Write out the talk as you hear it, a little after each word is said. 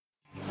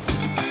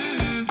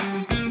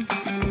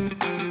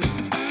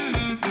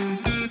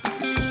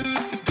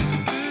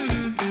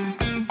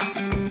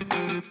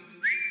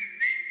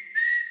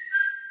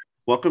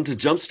Welcome to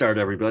Jumpstart,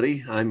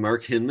 everybody. I'm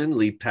Mark Hinman,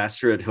 lead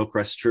pastor at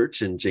Hillcrest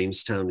Church in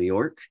Jamestown, New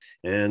York.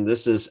 And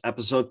this is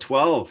episode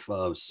 12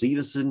 of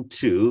season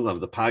 2 of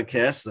the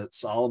podcast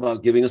that's all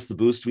about giving us the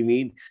boost we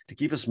need to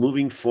keep us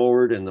moving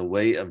forward in the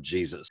way of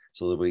Jesus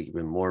so that we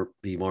can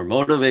be more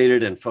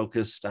motivated and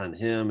focused on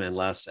him and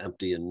less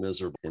empty and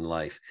miserable in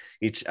life.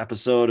 Each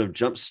episode of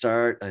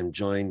Jumpstart, I'm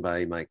joined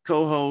by my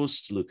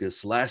co-host,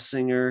 Lucas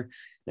Lassinger.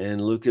 And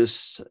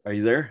Lucas, are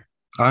you there?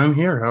 I'm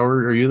here.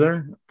 Are you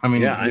there?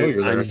 Yeah, I know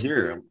you're I'm there.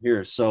 here. I'm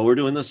here. So we're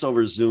doing this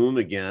over Zoom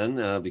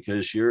again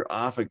because you're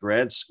off at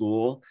grad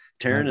school,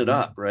 tearing it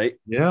up, right?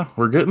 Yeah,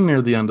 we're getting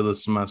near the end of the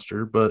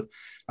semester, but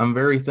I'm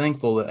very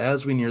thankful that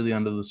as we near the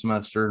end of the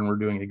semester and we're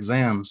doing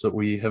exams, that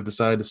we have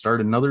decided to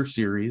start another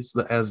series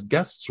that has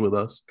guests with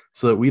us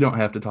so that we don't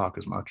have to talk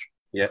as much.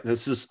 Yeah,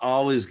 this is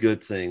always a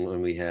good thing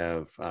when we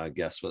have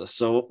guests with us.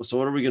 So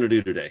what are we going to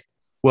do today?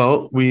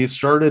 Well, we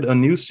started a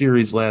new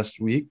series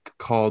last week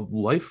called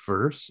Life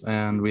Verse,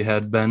 and we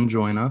had Ben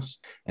join us.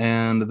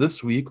 And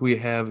this week we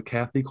have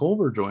Kathy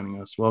Culver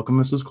joining us.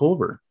 Welcome, Mrs.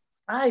 Culver.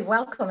 Hi,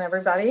 welcome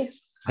everybody.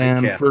 Hi,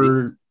 And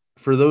Kathy.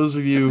 for those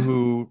of you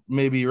who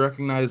maybe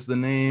recognize the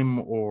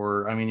name,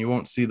 or you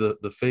won't see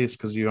the face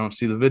because you don't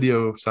see the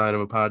video side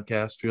of a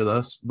podcast with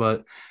us,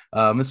 but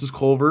Mrs.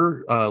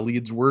 Culver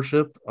leads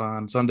worship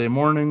on Sunday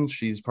mornings.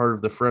 She's part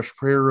of the Fresh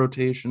Prayer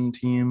Rotation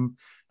team.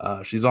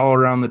 She's all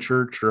around the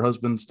church. Her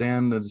husband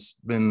Stan has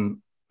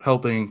been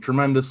helping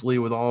tremendously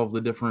with all of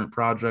the different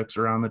projects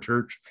around the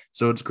church.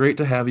 So it's great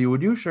to have you.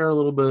 Would you share a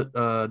little bit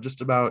just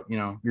about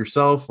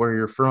yourself, where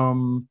you're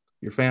from,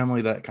 your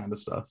family, that kind of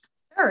stuff?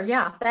 Sure,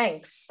 yeah,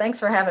 thanks. Thanks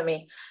for having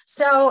me.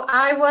 So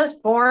I was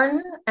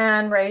born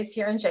and raised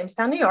here in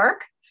Jamestown, New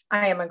York.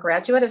 I am a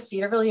graduate of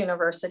Cedarville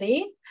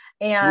University.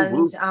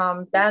 And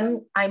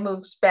then I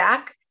moved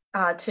back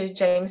to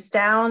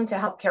Jamestown to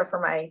help care for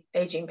my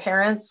aging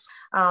parents.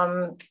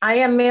 I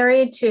am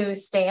married to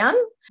Stan.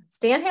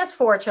 Stan has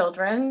 4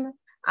 children.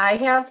 I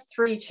have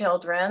 3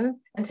 children,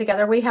 and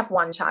together we have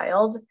 1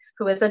 child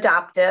who is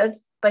adopted,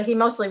 but he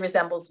mostly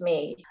resembles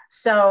me.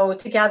 So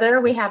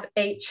together we have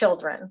 8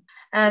 children.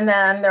 And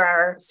then there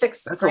are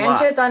 6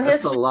 grandkids on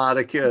his. That's a lot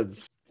of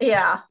kids.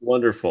 Yeah.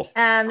 Wonderful.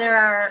 And there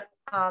are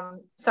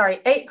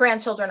 8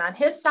 grandchildren on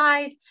his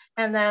side.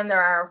 And then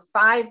there are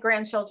 5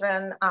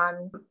 grandchildren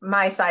on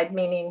my side,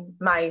 meaning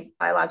my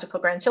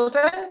biological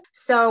grandchildren.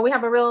 So we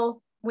have a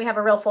real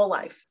full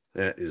life.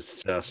 That is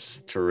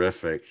just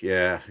terrific.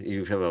 Yeah,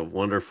 you have a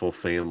wonderful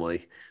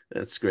family.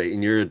 That's great.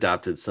 And your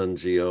adopted son,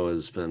 Gio,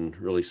 has been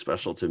really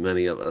special to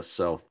many of us.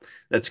 So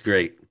that's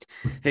great.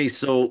 Hey,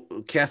 so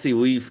Kathy,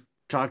 we've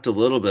talked a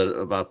little bit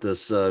about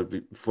this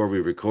before we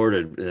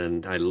recorded,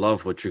 and I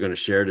love what you're going to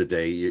share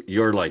today.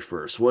 Your life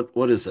verse.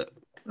 What is it?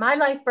 My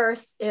life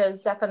verse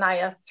is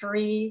Zephaniah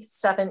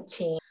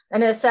 3:17.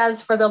 And it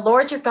says, "For the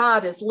Lord your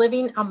God is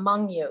living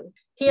among you.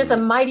 He is a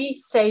mighty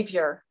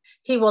Savior.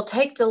 He will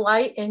take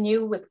delight in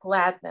you with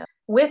gladness.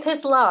 With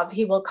his love,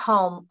 he will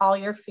calm all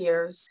your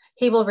fears.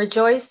 He will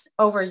rejoice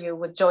over you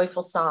with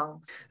joyful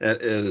songs."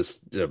 That is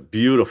a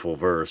beautiful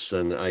verse,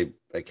 and I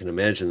can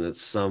imagine that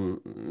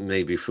some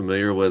may be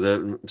familiar with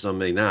it, some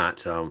may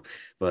not.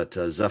 But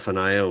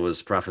Zephaniah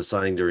was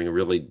prophesying during a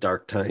really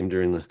dark time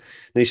during the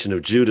nation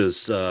of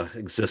Judah's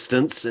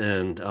existence,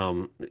 and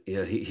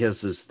he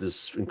has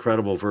this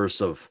incredible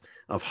verse of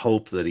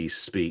hope that he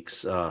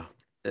speaks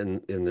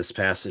in this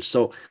passage.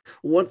 So,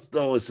 what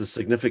though is the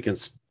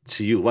significance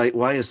to you?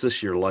 Why is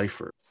this your life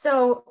verse?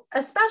 So,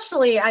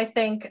 especially, I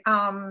think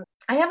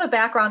I have a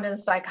background in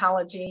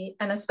psychology,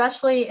 and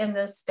especially in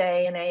this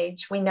day and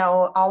age, we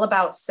know all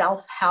about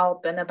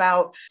self-help and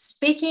about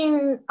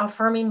speaking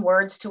affirming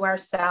words to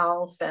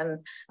ourselves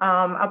and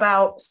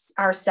about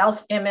our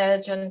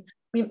self-image. And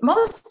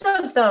most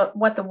of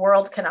what the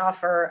world can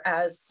offer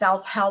as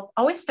self-help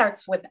always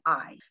starts with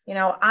I.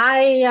 I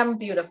am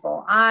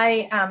beautiful.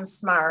 I am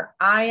smart.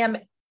 I am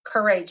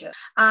courageous.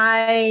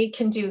 I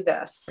can do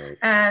this.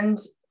 And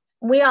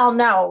we all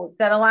know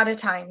that a lot of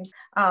times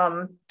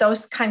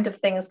those kind of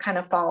things kind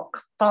of fall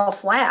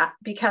flat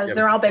because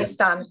they're all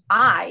based on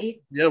I.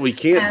 Yeah, we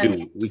can't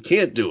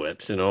do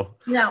it.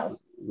 No,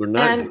 we're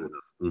not good enough.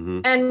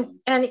 Mm-hmm.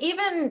 And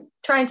even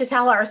trying to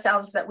tell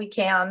ourselves that we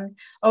can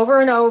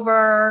over and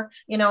over,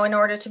 in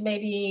order to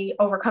maybe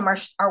overcome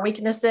our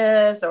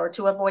weaknesses or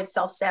to avoid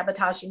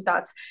self-sabotaging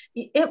thoughts.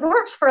 It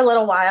works for a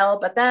little while,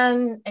 but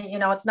then,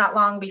 it's not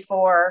long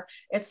before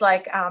it's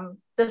like,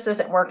 this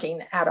isn't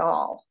working at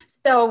all.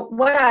 So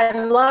what I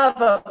love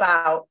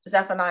about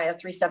Zephaniah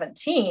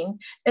 3:17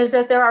 is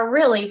that there are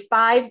really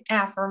 5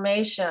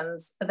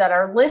 affirmations that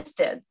are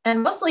listed,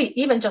 and mostly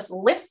even just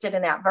listed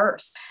in that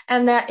verse,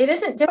 and that it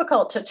isn't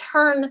difficult to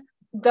turn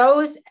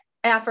those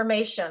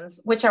affirmations,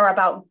 which are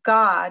about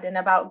God and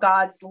about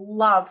God's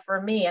love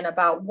for me and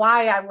about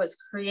why I was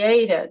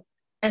created,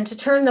 and to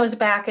turn those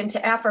back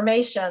into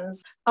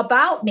affirmations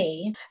about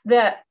me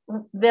that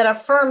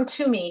affirm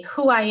to me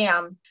who I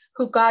am,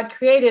 who God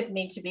created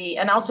me to be,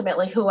 and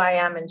ultimately who I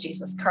am in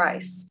Jesus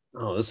Christ.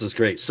 Oh, this is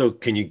great. So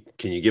can you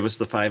give us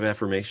the 5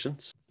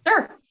 affirmations?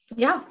 Sure.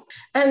 Yeah.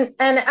 And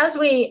as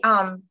we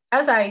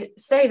as I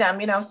say them,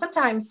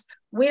 sometimes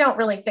we don't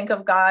really think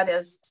of God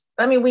as,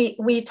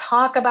 we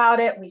talk about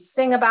it, we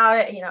sing about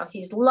it,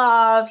 he's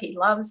love, he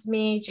loves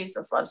me,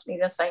 Jesus loves me,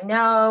 this I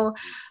know.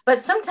 But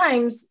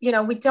sometimes,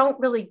 we don't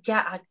really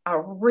get a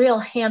real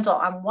handle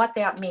on what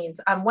that means,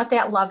 on what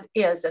that love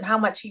is, and how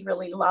much he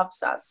really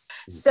loves us.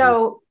 Mm-hmm.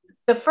 So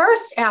the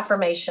first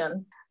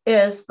affirmation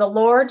is the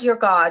Lord your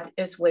God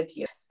is with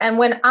you. And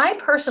when I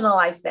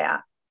personalize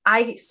that,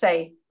 I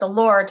say, the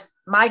Lord,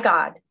 my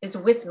God, is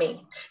with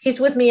me. He's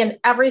with me in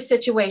every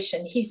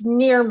situation. He's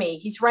near me.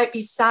 He's right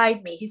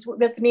beside me. He's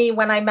with me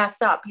when I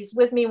mess up. He's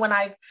with me when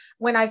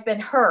I've been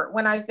hurt,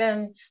 when I've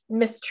been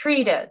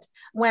mistreated,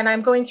 when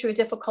I'm going through a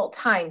difficult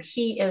time.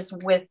 He is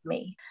with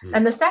me. Mm.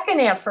 And the second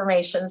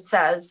affirmation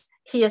says,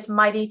 he is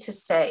mighty to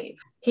save.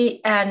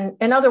 And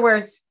in other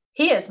words,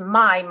 he is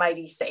my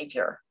mighty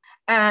Savior.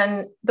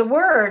 And the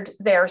word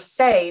there,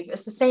 save,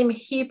 is the same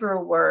Hebrew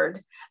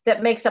word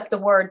that makes up the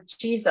word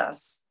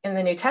Jesus in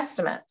the New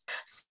Testament.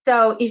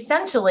 So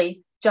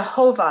essentially,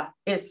 Jehovah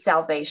is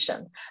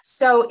salvation.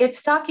 So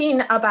it's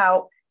talking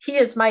about he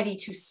is mighty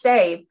to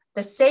save.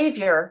 The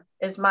Savior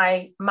is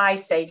my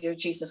Savior,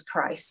 Jesus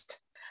Christ.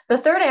 The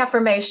third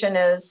affirmation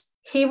is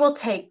he will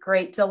take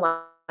great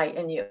delight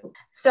in you.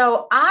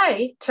 So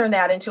I turn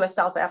that into a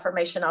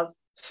self-affirmation of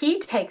he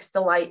takes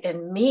delight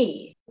in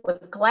me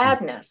with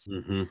gladness.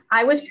 Mm-hmm.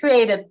 I was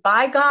created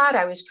by God.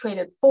 I was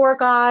created for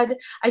God.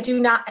 I do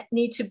not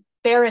need to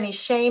bear any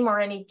shame or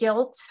any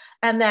guilt,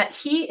 and that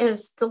he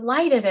is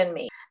delighted in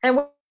me. And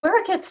where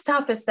it gets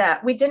tough is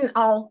that we didn't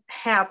all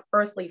have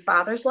earthly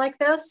fathers like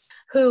this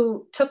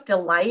who took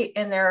delight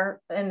in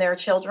their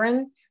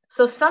children.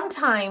 So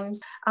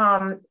sometimes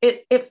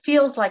it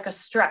feels like a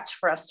stretch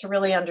for us to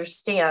really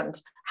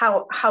understand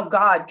how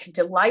God could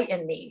delight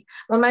in me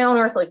when my own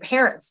earthly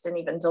parents didn't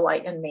even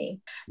delight in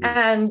me. Mm.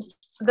 And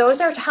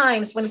those are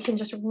times when we can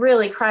just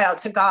really cry out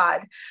to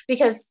God,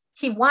 because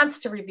he wants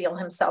to reveal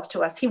himself to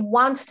us. He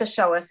wants to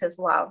show us his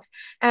love.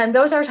 And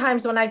those are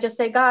times when I just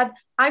say, God,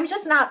 I'm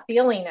just not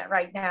feeling it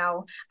right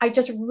now. I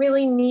just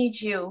really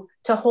need you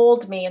to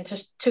hold me and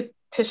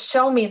to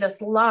show me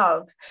this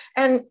love.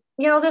 And,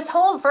 this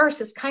whole verse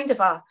is kind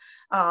of a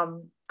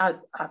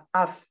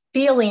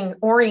feeling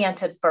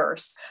oriented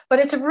verse, but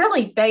it's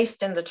really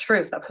based in the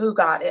truth of who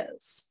God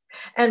is.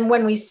 And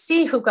when we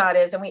see who God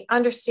is and we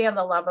understand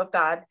the love of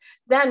God,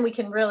 then we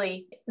can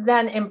really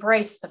then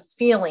embrace the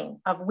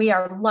feeling of we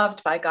are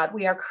loved by God.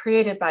 We are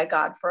created by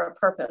God for a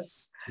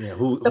purpose. Yeah,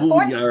 who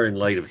we are in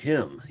light of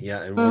him.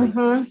 Yeah. And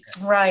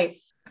mm-hmm, right.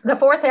 The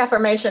fourth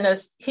affirmation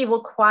is he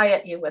will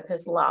quiet you with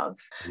his love.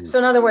 So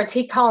in other words,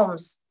 he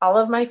calms all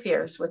of my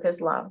fears with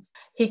his love.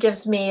 He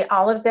gives me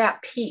all of that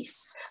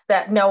peace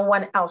that no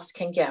one else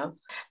can give.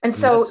 And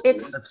so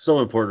that's so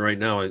important right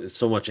now. It's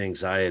so much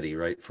anxiety,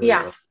 right?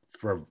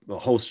 For a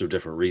host of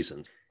different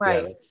reasons.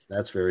 Right. Yeah,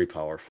 that's very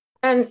powerful.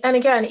 And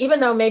again, even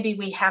though maybe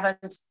we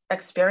haven't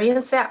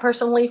experienced that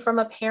personally from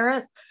a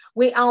parent,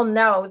 we all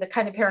know the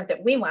kind of parent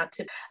that we want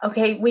to.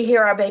 Okay, we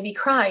hear our baby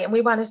cry and we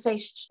want to say,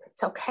 it's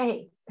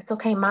okay. It's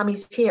okay.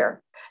 Mommy's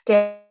here.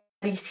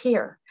 Daddy's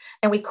here.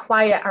 And we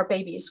quiet our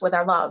babies with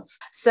our love.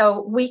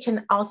 So we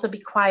can also be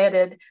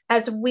quieted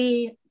as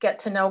we get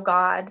to know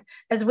God,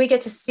 as we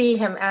get to see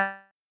him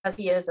as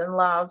he is in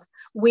love.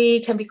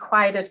 We can be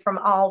quieted from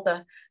all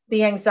the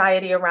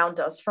anxiety around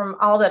us, from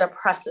all that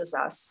oppresses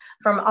us,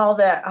 from all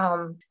that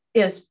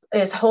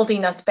is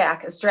holding us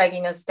back, is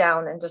dragging us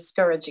down and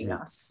discouraging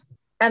us.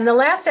 And the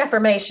last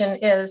affirmation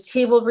is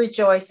he will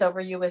rejoice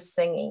over you with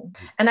singing.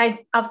 And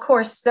of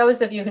course,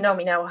 those of you who know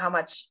me know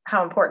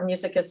how important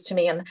music is to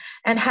me,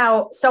 and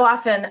how so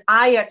often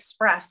I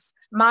express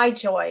my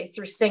joy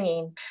through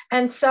singing.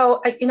 And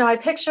so, I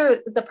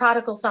picture the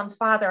prodigal son's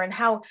father and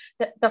how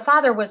the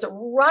father was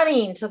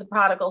running to the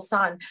prodigal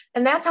son.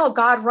 And that's how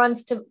God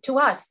runs to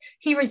us.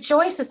 He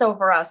rejoices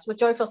over us with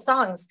joyful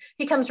songs.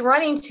 He comes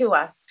running to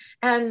us.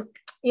 And,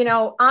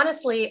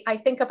 honestly, I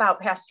think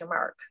about Pastor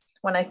Mark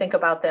when I think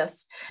about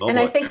this.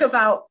 I think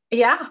about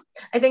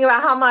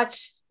how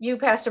much you,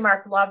 Pastor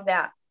Mark, love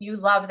that. You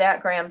love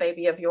that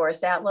grandbaby of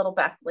yours, that little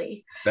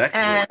Beckley.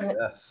 And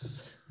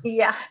yes.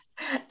 Yeah.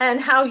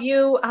 And how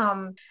you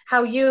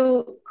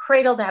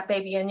cradle that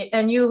baby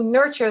and you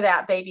nurture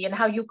that baby, and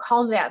how you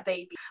calm that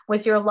baby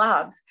with your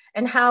love,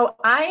 and how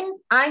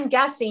I'm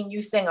guessing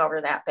you sing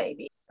over that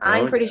baby.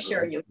 I'm pretty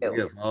sure you do.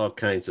 We have all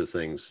kinds of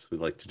things we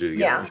like to do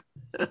together.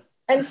 Yeah.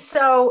 And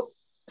so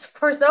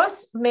for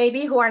those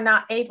maybe who are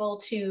not able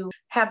to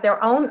have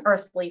their own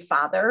earthly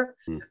father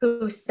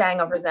who sang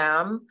over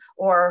them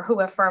or who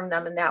affirmed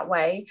them in that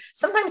way,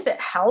 sometimes it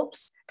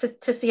helps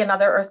to see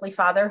another earthly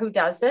father who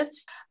does it,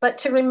 but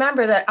to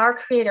remember that our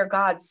Creator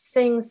God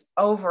sings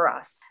over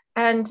us.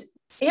 And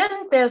in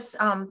this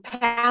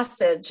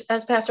passage,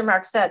 as Pastor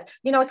Mark said,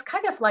 it's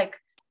kind of like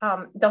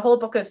the whole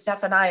book of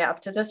Zephaniah up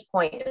to this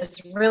point is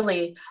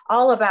really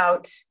all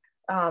about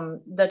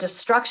the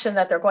destruction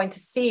that they're going to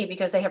see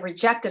because they have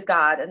rejected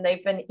God and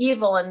they've been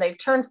evil and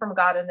they've turned from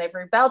God and they've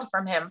rebelled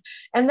from him.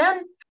 And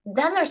then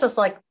there's this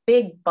like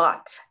big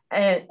but,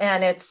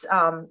 and it's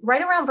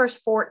right around verse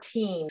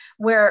 14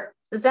 where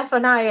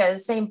Zephaniah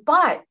is saying,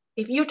 but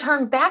if you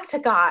turn back to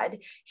God,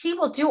 he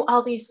will do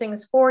all these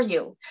things for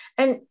you.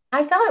 And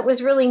I thought it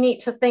was really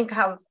neat to think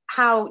of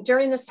how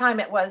during this time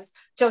it was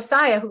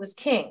Josiah who was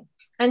king.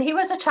 And he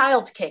was a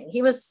child king.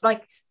 He was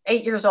like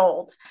 8 years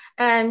old.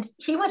 And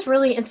he was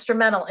really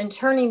instrumental in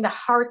turning the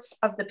hearts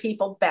of the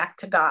people back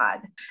to God.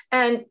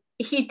 And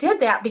he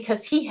did that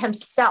because he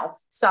himself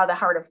saw the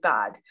heart of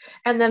God.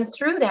 And then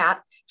through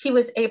that, he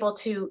was able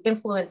to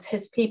influence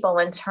his people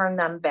and turn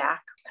them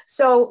back.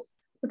 So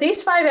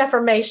these 5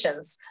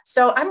 affirmations.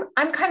 So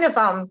I'm kind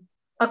of,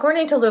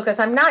 according to Lucas,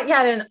 I'm not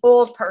yet an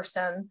old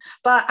person,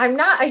 but I'm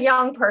not a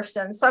young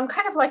person. So I'm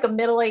kind of like a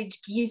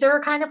middle-aged geezer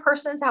kind of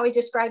person is how he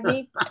described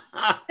me.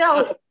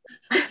 So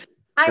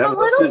I'm a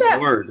little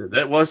bit.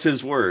 That was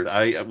his word.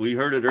 We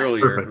heard it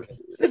earlier.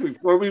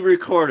 Before we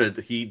recorded,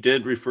 he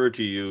did refer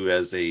to you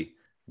as a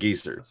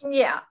geezer.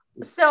 Yeah.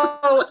 So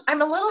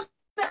I'm a little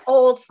bit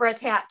old for a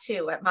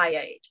tattoo at my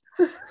age.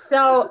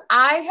 So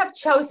I have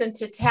chosen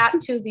to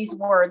tattoo these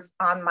words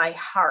on my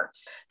heart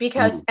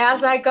because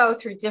as I go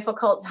through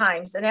difficult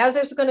times and as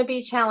there's going to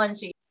be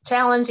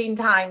challenging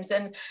times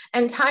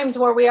and times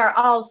where we are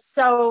all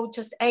so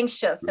just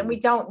anxious and we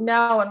don't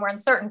know and we're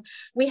uncertain,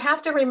 we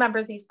have to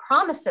remember these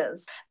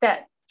promises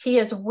that he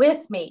is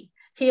with me.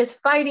 He is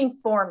fighting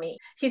for me.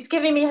 He's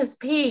giving me his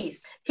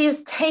peace. He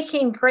is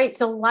taking great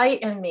delight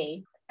in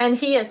me. And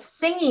he is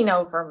singing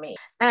over me.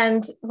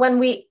 And when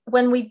we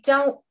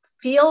don't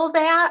feel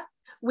that,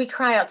 we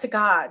cry out to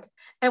God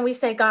and we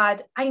say,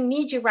 God, I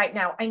need you right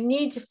now. I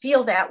need to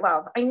feel that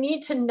love. I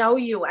need to know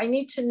you. I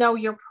need to know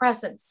your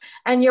presence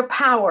and your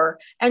power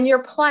and your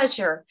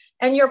pleasure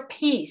and your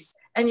peace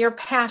and your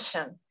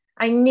passion.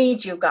 I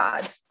need you,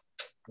 God.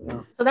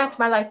 So that's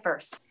my life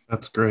verse.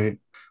 That's great.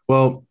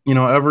 Well,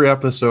 every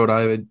episode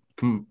I would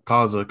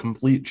cause a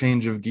complete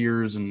change of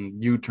gears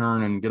and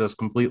U-turn and get us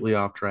completely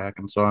off track.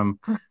 And so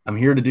I'm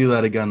here to do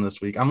that again this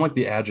week. I'm like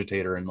the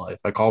agitator in life.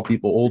 I call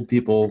old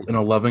people in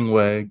a loving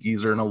way,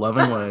 geezer in a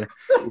loving way.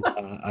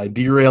 I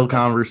derail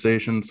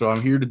conversation. So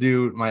I'm here to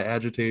do my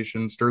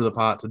agitation, stir the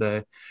pot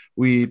today.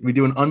 We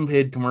do an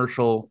unpaid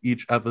commercial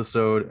each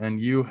episode,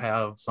 and you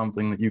have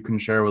something that you can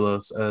share with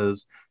us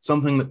as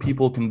something that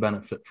people can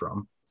benefit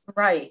from.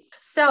 Right.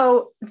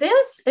 So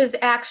this is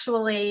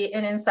actually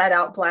an inside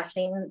out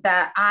blessing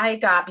that I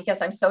got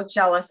because I'm so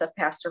jealous of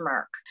Pastor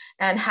Mark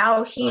and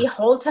how he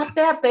holds up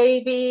that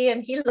baby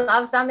and he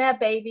loves on that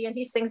baby and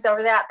he sings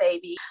over that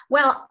baby.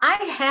 Well, I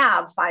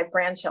have 5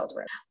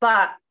 grandchildren,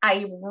 but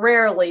I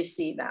rarely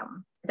see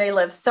them. They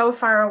live so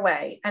far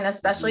away. And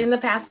especially in the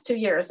past 2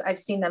 years, I've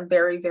seen them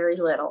very, very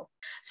little.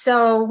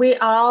 So we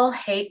all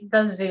hate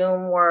the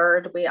Zoom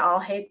word. We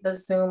all hate the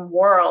Zoom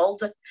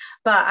world.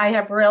 But I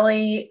have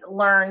really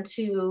learned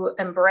to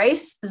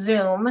embrace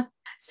Zoom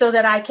so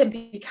that I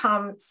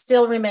can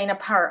still remain a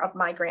part of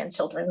my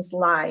grandchildren's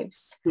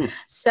lives.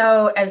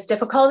 So as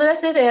difficult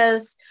as it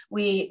is,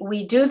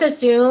 we do the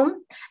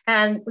Zoom,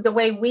 and the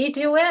way we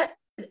do it,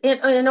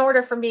 in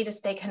order for me to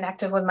stay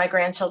connected with my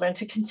grandchildren,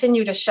 to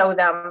continue to show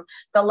them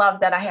the love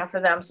that I have for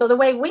them. So the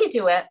way we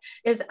do it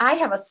is I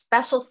have a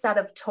special set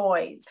of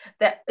toys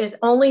that is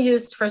only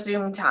used for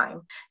Zoom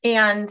time.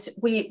 And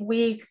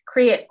we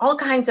create all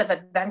kinds of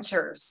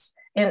adventures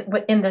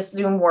in this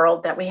Zoom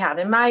world that we have.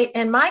 In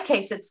my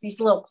case, it's these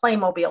little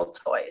Playmobil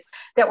toys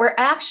that were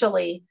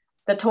actually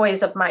the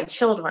toys of my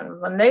children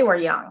when they were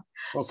young.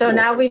 So cool.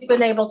 Now we've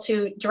been able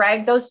to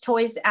drag those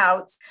toys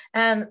out.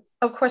 And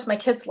of course, my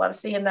kids love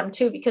seeing them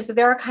too, because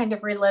they're kind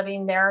of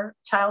reliving their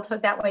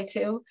childhood that way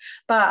too.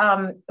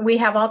 But we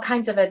have all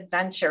kinds of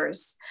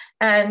adventures.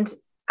 And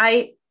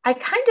I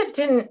kind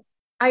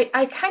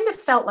of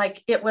felt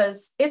like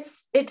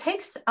it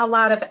takes a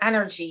lot of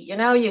energy.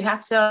 You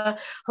have to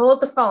hold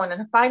the phone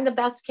and find the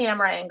best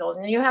camera angle,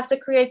 and you have to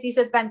create these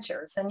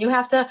adventures, and you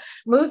have to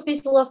move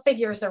these little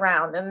figures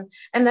around.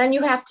 And then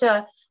you have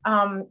to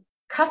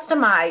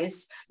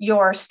customize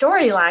your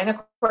storyline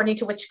according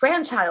to which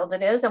grandchild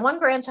it is. And one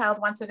grandchild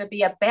wants it to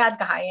be a bad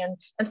guy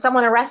and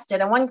someone arrested.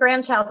 And one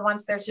grandchild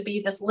wants there to be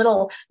this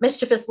little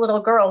mischievous little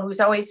girl who's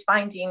always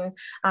finding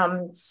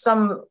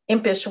some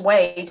impish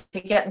way to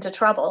get into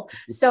trouble.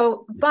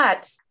 So,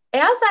 but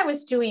as I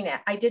was doing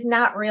it, I did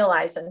not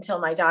realize until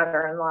my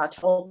daughter-in-law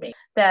told me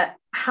that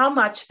how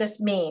much this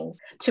means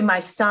to my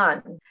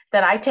son,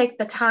 that I take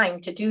the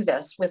time to do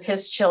this with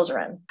his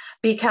children,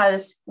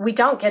 because we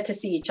don't get to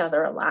see each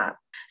other a lot.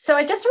 So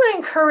I just want to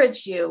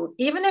encourage you,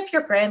 even if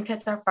your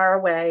grandkids are far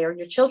away or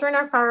your children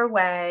are far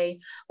away,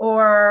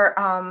 or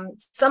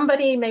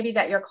somebody maybe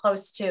that you're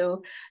close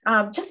to,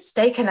 just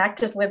stay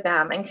connected with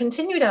them and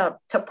continue to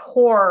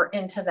pour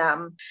into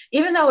them,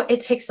 even though it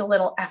takes a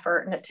little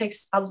effort, and it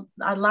takes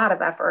a lot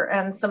of effort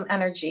and some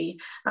energy.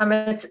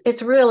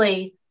 It's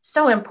really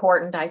so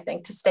important, I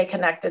think, to stay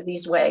connected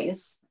these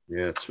ways.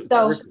 Yeah.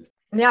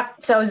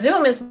 So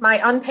Zoom is my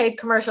unpaid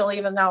commercial,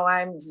 even though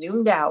I'm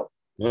zoomed out.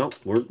 Well,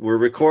 we're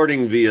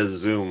recording via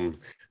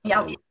Zoom.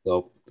 Yeah.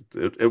 So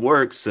it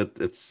works.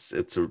 It's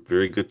a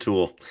very good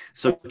tool.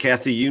 So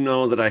Kathy,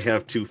 that I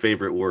have 2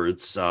 favorite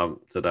words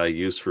that I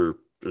use for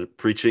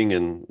preaching,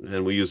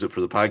 and we use it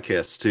for the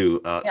podcast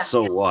too. Yeah.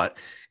 So what?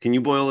 Can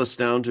you boil this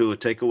down to a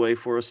takeaway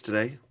for us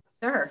today?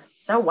 Sure.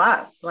 So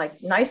what?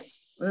 Like nice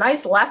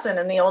lesson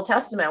in the Old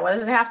Testament. What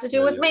does it have to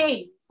do with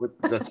me?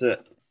 That's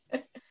it.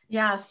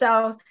 Yeah.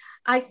 So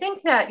I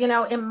think that,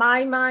 in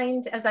my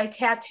mind, as I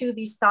tattoo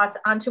these thoughts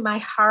onto my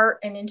heart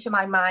and into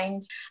my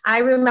mind, I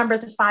remember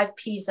the 5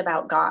 P's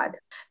about God.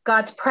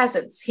 God's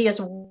presence. He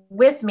is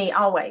with me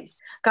always.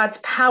 God's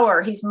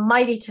power. He's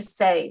mighty to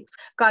save.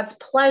 God's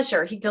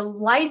pleasure. He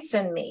delights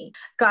in me.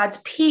 God's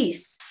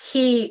peace.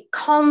 He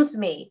calms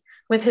me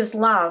with his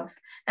love.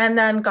 And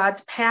then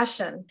God's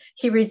passion.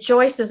 He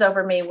rejoices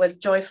over me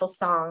with joyful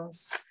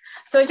songs.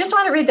 So I just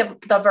want to read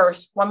the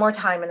verse one more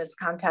time in its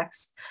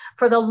context.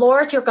 For the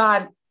Lord your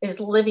God is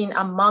living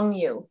among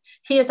you.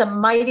 He is a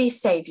mighty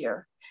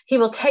Savior. He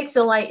will take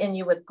delight in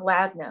you with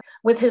gladness.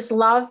 With his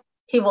love,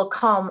 he will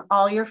calm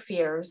all your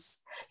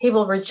fears. He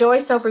will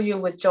rejoice over you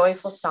with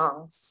joyful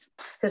songs.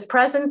 His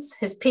presence,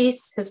 his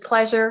peace, his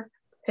pleasure,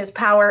 his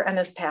power, and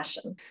his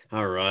passion.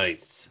 All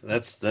right.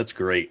 That's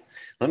great.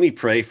 Let me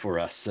pray for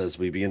us as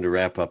we begin to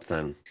wrap up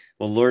then.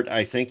 Well, Lord,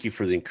 I thank you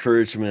for the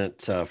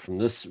encouragement from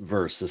this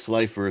verse, this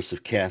life verse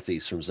of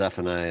Kathy's from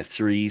Zephaniah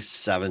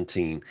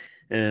 3:17.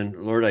 And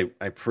Lord,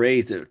 I pray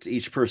that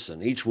each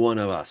person, each one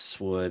of us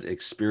would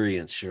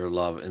experience your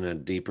love in a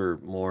deeper,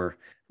 more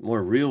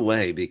real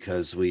way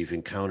because we've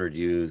encountered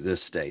you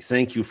this day.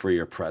 Thank you for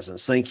your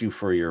presence. Thank you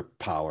for your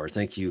power.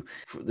 Thank you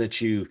that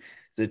you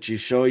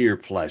show your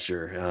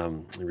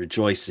pleasure,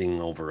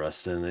 rejoicing over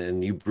us,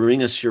 and you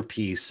bring us your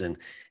peace, and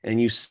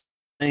you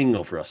sing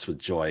over us with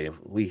joy.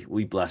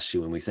 We bless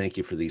you and we thank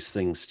you for these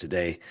things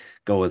today.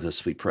 Go with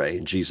us, we pray,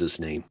 in Jesus'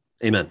 name.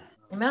 Amen.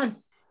 Amen.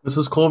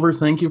 Mrs. Culver,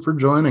 thank you for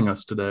joining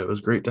us today. It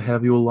was great to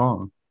have you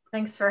along.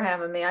 Thanks for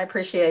having me. I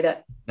appreciate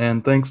it.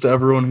 And thanks to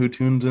everyone who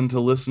tunes in to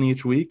listen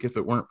each week. If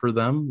it weren't for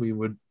them, we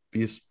would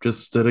be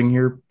just sitting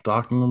here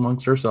talking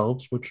amongst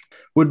ourselves, which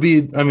would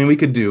be, we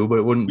could do, but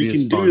it wouldn't be as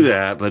fun. We can do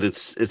that, but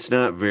it's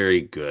not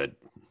very good.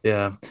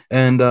 Yeah.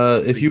 And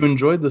if you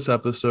enjoyed this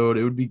episode,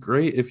 it would be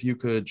great if you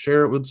could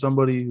share it with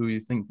somebody who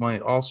you think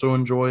might also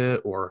enjoy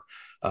it, or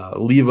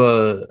leave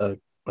a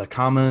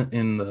comment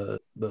in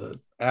the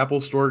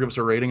Apple Store, give us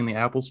a rating in the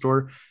Apple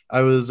Store.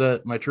 I was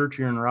at my church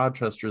here in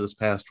Rochester this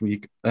past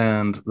week,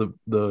 and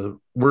the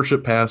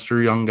worship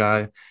pastor, young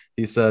guy,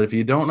 he said, if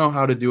you don't know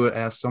how to do it,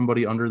 ask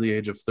somebody under the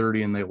age of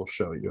 30 and they will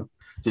show you.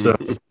 So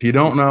if you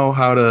don't know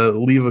how to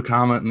leave a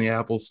comment in the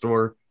Apple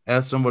Store,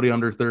 ask somebody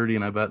under 30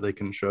 and I bet they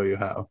can show you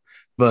how.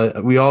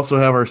 But we also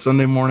have our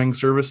Sunday morning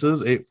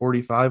services,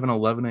 8:45 and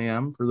 11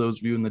 a.m. for those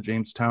of you in the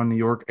Jamestown, New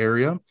York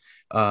area.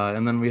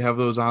 And then we have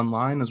those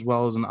online, as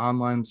well as an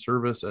online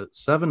service at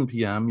 7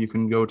 p.m. You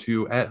can go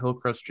to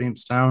 @Hillcrest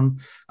Jamestown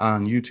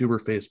on YouTube or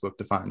Facebook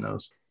to find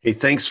those. Hey,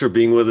 thanks for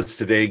being with us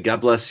today.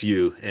 God bless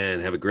you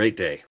and have a great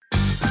day.